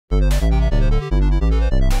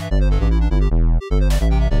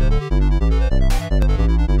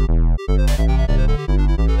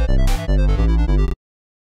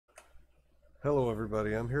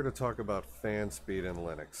here to talk about fan speed in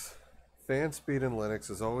Linux. Fan speed in Linux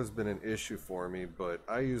has always been an issue for me, but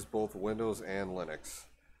I use both Windows and Linux.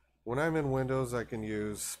 When I'm in Windows, I can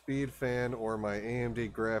use SpeedFan or my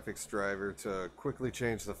AMD graphics driver to quickly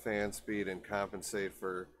change the fan speed and compensate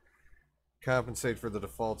for the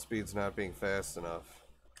default speeds not being fast enough.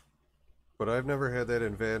 But I've never had that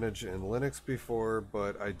advantage in Linux before,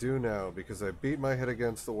 but I do now because I beat my head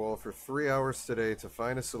against the wall for 3 hours today to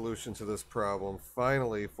find a solution to this problem,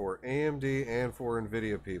 finally, for AMD and for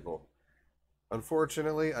Nvidia people.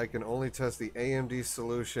 Unfortunately, I can only test the AMD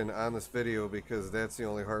solution on this video because that's the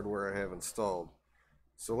only hardware I have installed.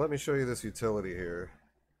 So let me show you this utility here.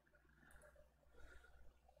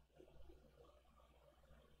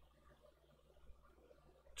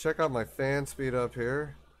 Check out my fan speed up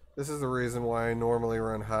here. This is the reason why I normally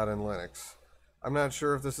run hot in Linux. I'm not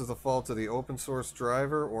sure if this is the fault of the open source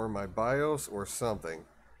driver or my BIOS or something,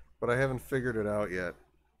 but I haven't figured it out yet.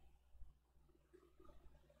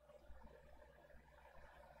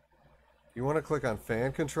 You want to click on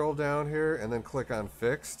fan control down here and then click on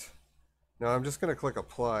fixed. Now I'm just going to click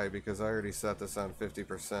apply because I already set this on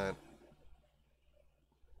 50%.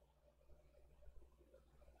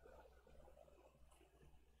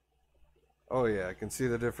 Oh yeah, I can see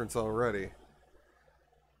the difference already.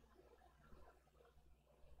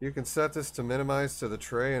 You can set this to minimize to the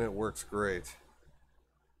tray and it works great.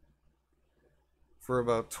 For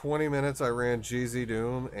about 20 minutes I ran GZ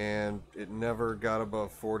Doom and it never got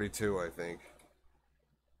above 42, I think.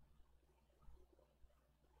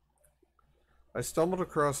 I stumbled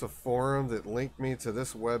across a forum that linked me to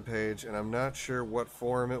this webpage, and I'm not sure what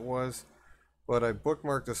forum it was, but I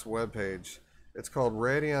bookmarked this webpage. It's called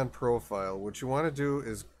radeon-profile. What you want to do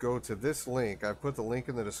is go to this link. I put the link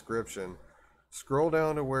in the description. Scroll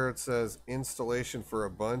down to where it says installation for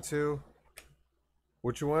Ubuntu.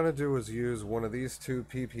 What you want to do is use one of these two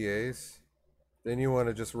PPAs. Then you want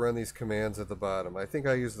to just run these commands at the bottom. I think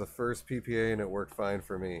I used the first PPA and it worked fine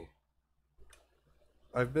for me.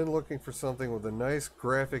 I've been looking for something with a nice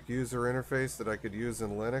graphic user interface that I could use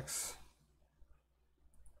in Linux.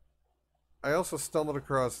 I also stumbled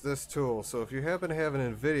across this tool, so if you happen to have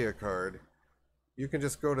an Nvidia card, you can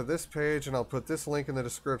just go to this page, and I'll put this link in the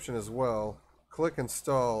description as well. Click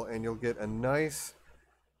install and you'll get a nice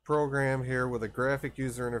program here with a graphic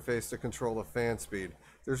user interface to control the fan speed.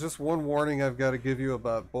 There's just one warning I've got to give you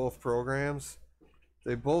about both programs.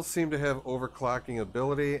 They both seem to have overclocking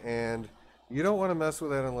ability, and you don't want to mess with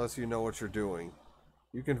that unless you know what you're doing.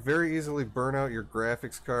 You can very easily burn out your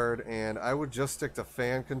graphics card, and I would just stick to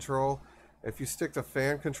fan control. If you stick to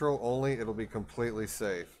fan control only, it'll be completely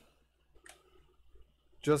safe.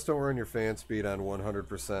 Just don't run your fan speed on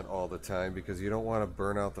 100% all the time because you don't want to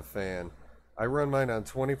burn out the fan. I run mine on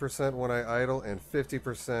 20% when I idle and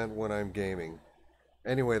 50% when I'm gaming.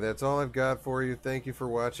 Anyway, that's all I've got for you. Thank you for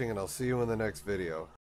watching, and I'll see you in the next video.